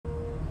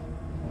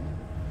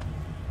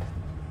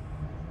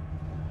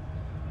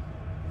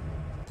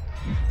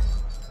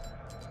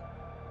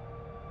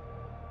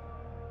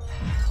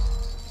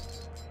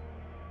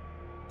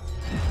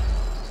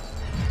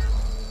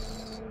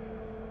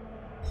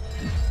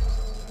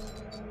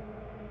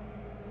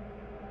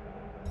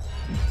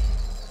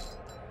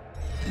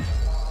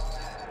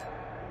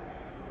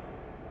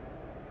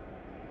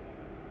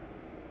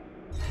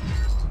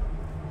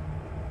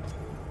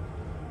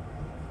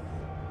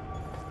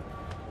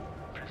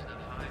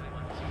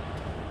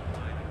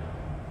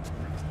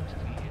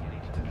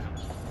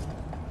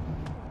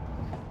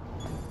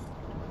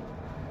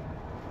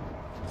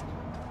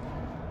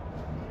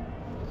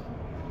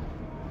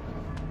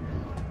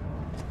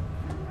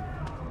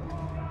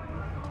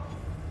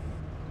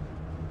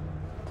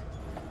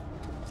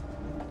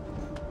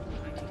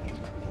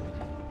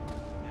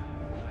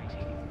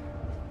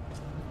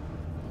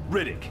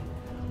Riddick,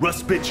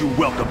 Russ bids you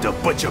welcome to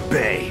Butcher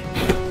Bay.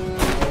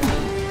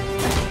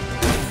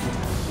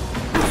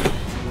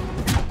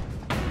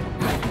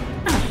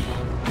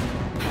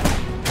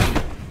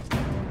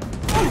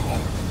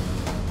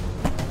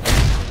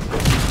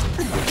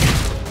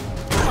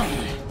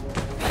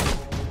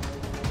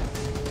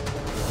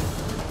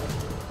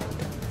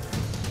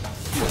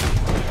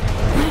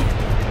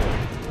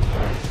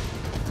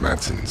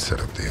 Mattsson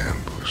set up the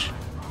ambush.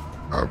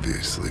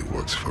 Obviously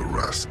works for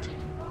Rust.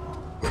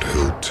 But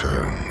he'll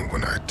turn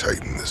when I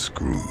tighten the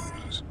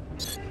screws.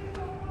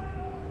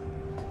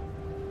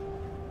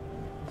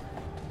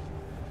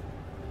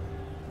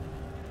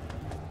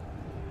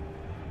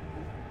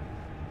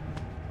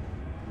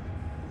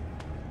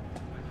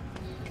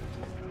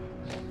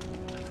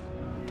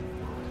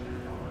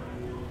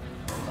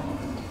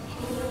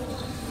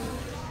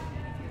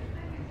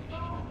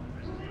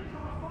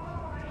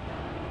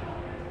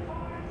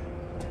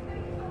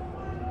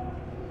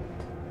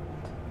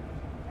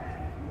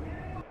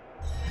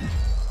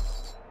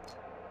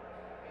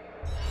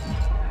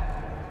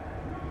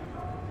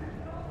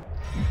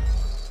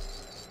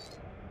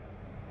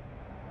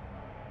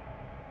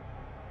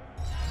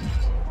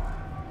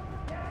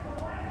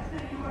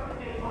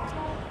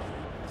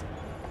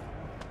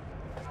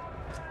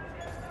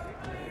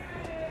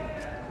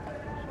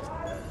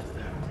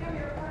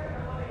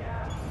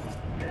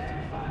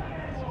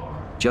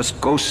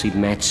 Just go see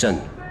Mattsson.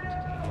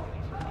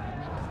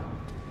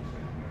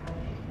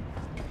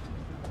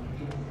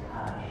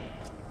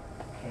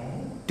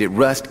 Did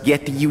Rust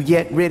get to you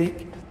yet,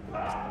 Riddick?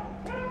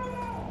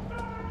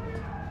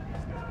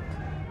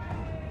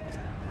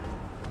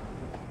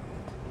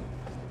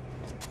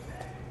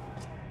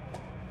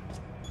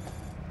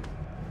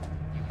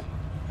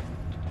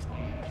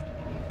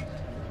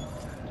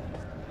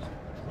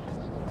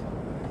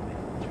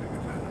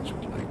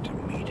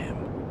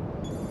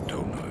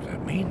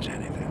 Means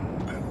anything,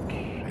 but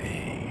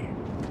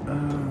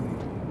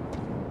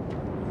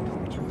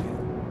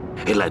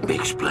Hey, let me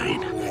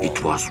explain.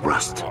 It was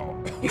Rust.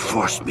 He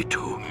forced me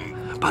to.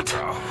 But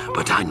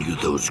I knew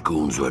those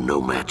goons were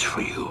no match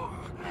for you.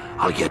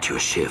 I'll get you a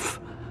shift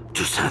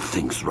to set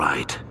things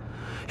right.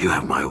 You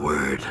have my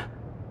word.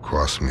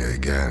 Cross me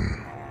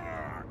again,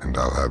 and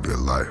I'll have your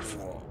life.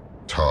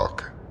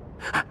 Talk.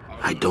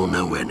 I don't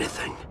know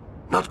anything.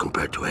 Not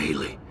compared to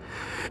Haley.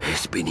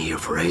 He's been here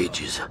for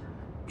ages.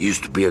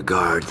 Used to be a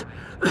guard.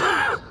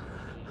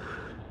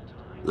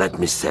 Let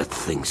me set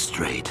things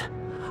straight.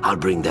 I'll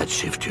bring that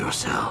shift to your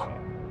cell.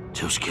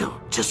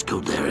 Just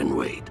go there and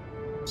wait.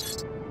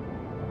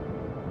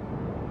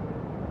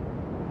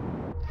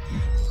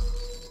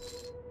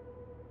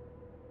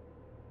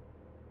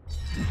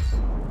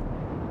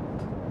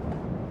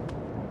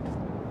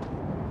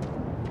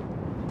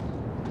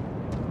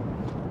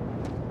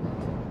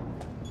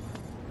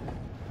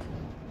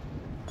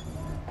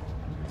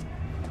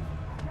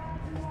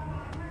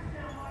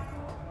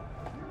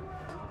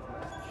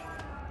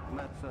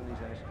 Mattsson is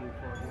asking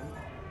for him.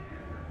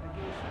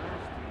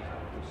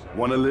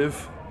 Wanna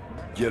live?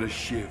 Get a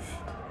shiv.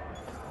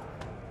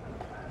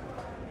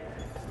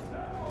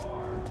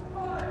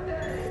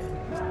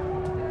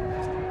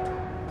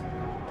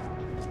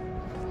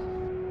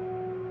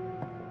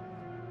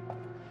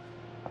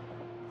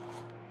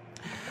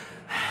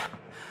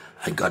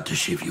 I got the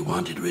shift you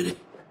wanted, Riddick.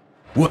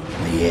 What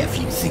the F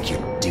you think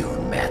you're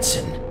doing,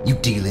 Mattsson? You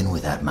dealing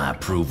without my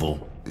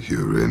approval?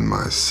 You're in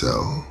my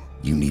cell.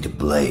 You need a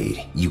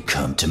blade, you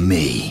come to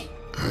me.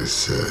 I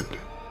said,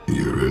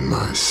 you're in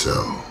my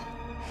cell.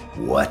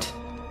 What?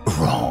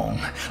 Wrong.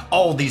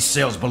 All these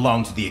cells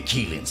belong to the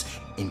Achilleans,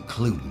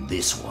 including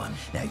this one.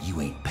 Now, you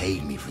ain't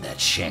paid me for that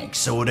shank,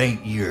 so it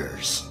ain't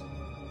yours.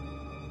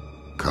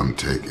 Come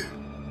take it.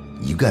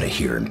 You got a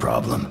hearing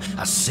problem.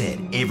 I said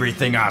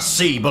everything I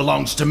see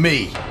belongs to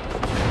me.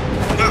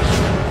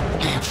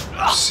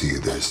 See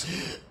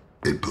this?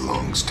 It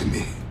belongs to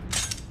me.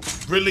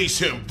 release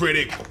him,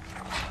 Riddick.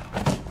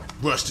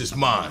 Rust is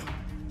mine,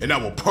 and I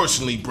will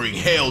personally bring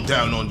hell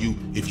down on you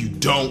if you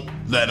don't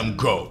let him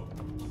go.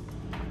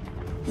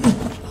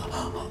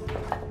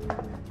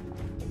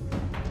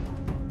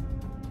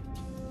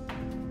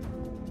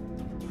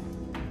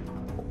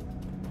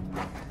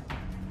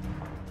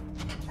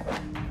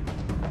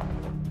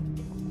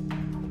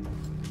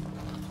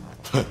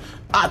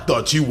 I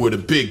thought you were the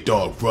big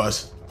dog,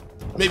 Russ.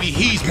 Maybe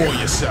he's more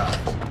your size.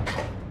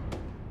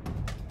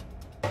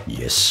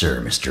 Yes,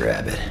 sir, Mr.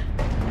 Abbott.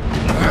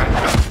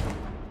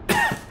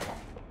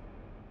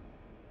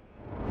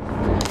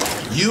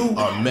 You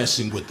are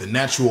messing with the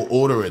natural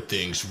order of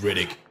things,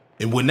 Riddick.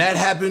 And when that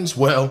happens,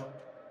 well,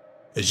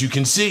 as you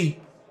can see,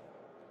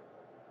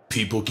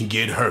 people can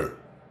get hurt.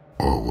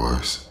 Or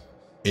worse.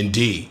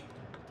 Indeed.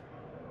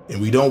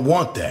 And we don't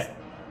want that.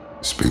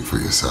 Speak for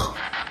yourself.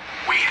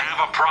 We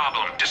have a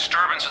problem.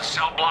 Disturbance at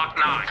cell block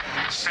 9.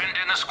 Send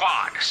in the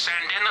squad. Send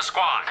in the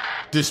squad.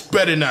 This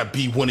better not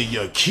be one of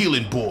your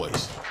Keelan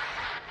boys.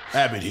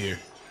 Abbott here.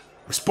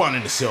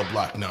 Responding to cell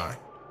block 9.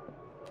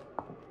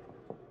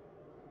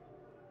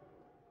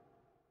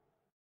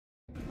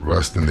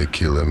 Rust and the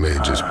Aquila may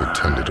just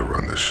pretended to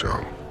run the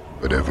show,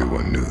 but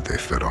everyone knew they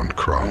fed on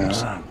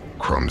crumbs.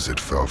 Crumbs that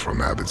fell from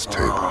Abbott's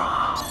table.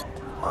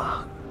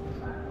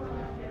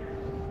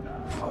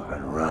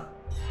 Fucking run.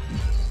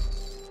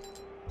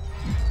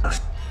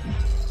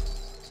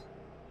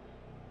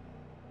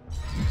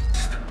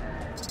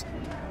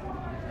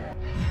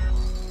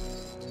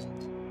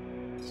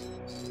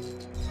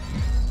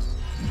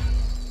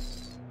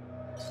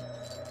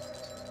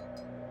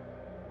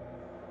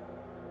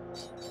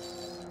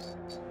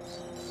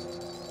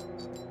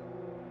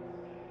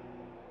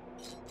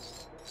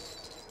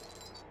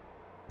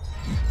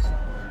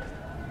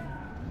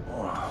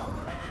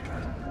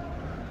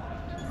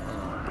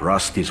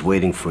 Rust is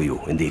waiting for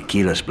you in the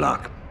Achilles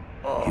block.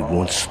 He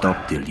won't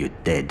stop till you're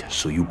dead,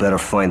 so you better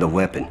find a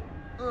weapon.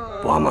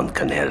 Woman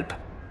can help.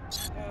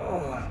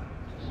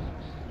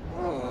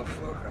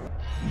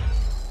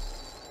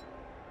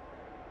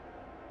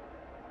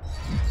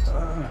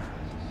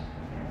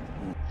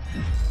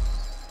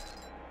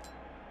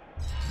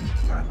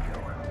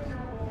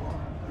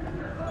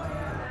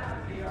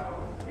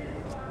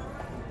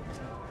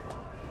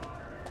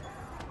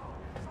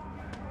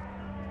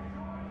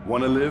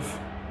 Wanna live?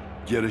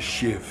 Get a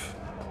shiv.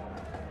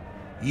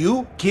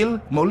 You kill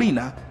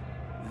Molina,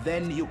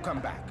 then you come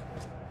back.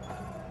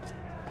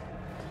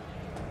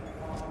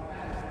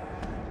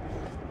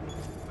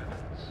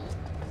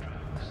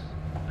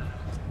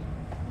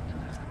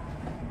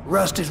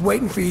 Rust is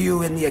waiting for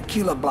you in the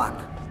Aquila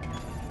block.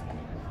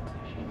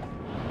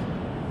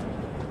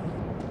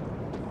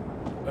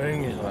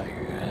 Things like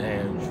your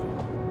hands.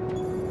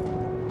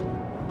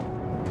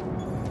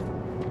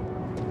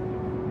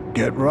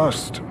 Get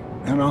Rust,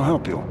 and I'll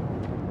help you.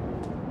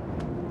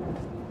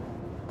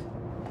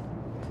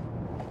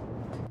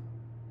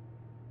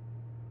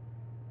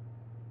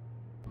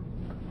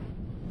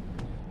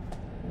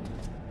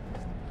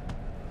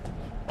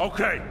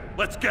 Okay,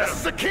 let's get him. This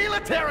is Aquila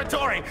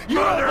territory! You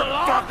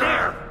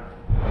Motherfucker!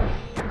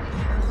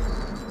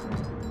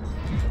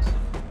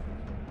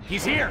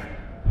 He's here!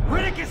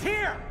 Riddick is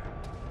here!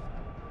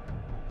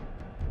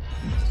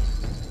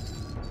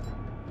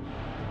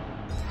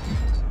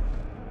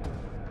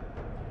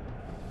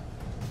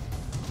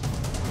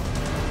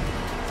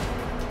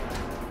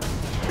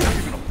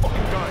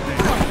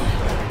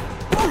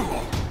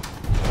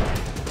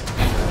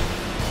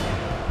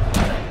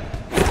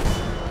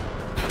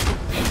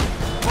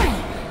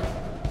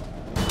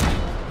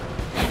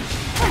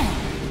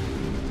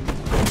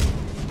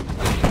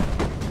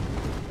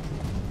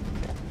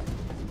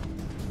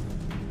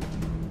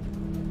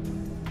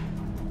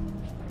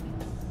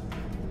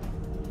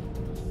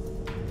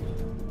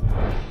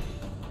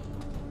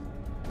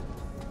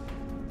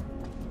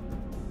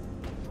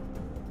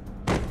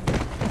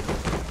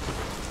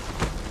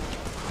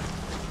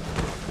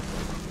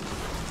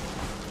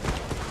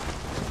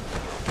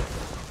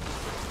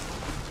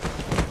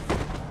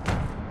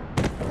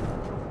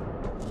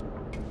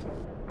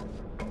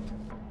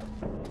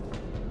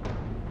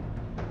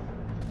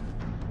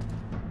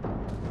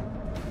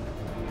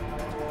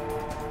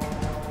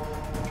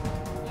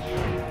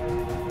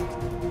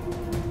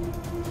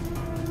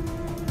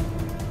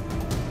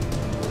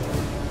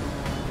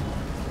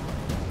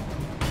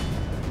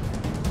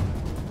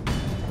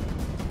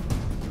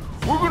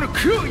 We're gonna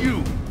kill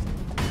you!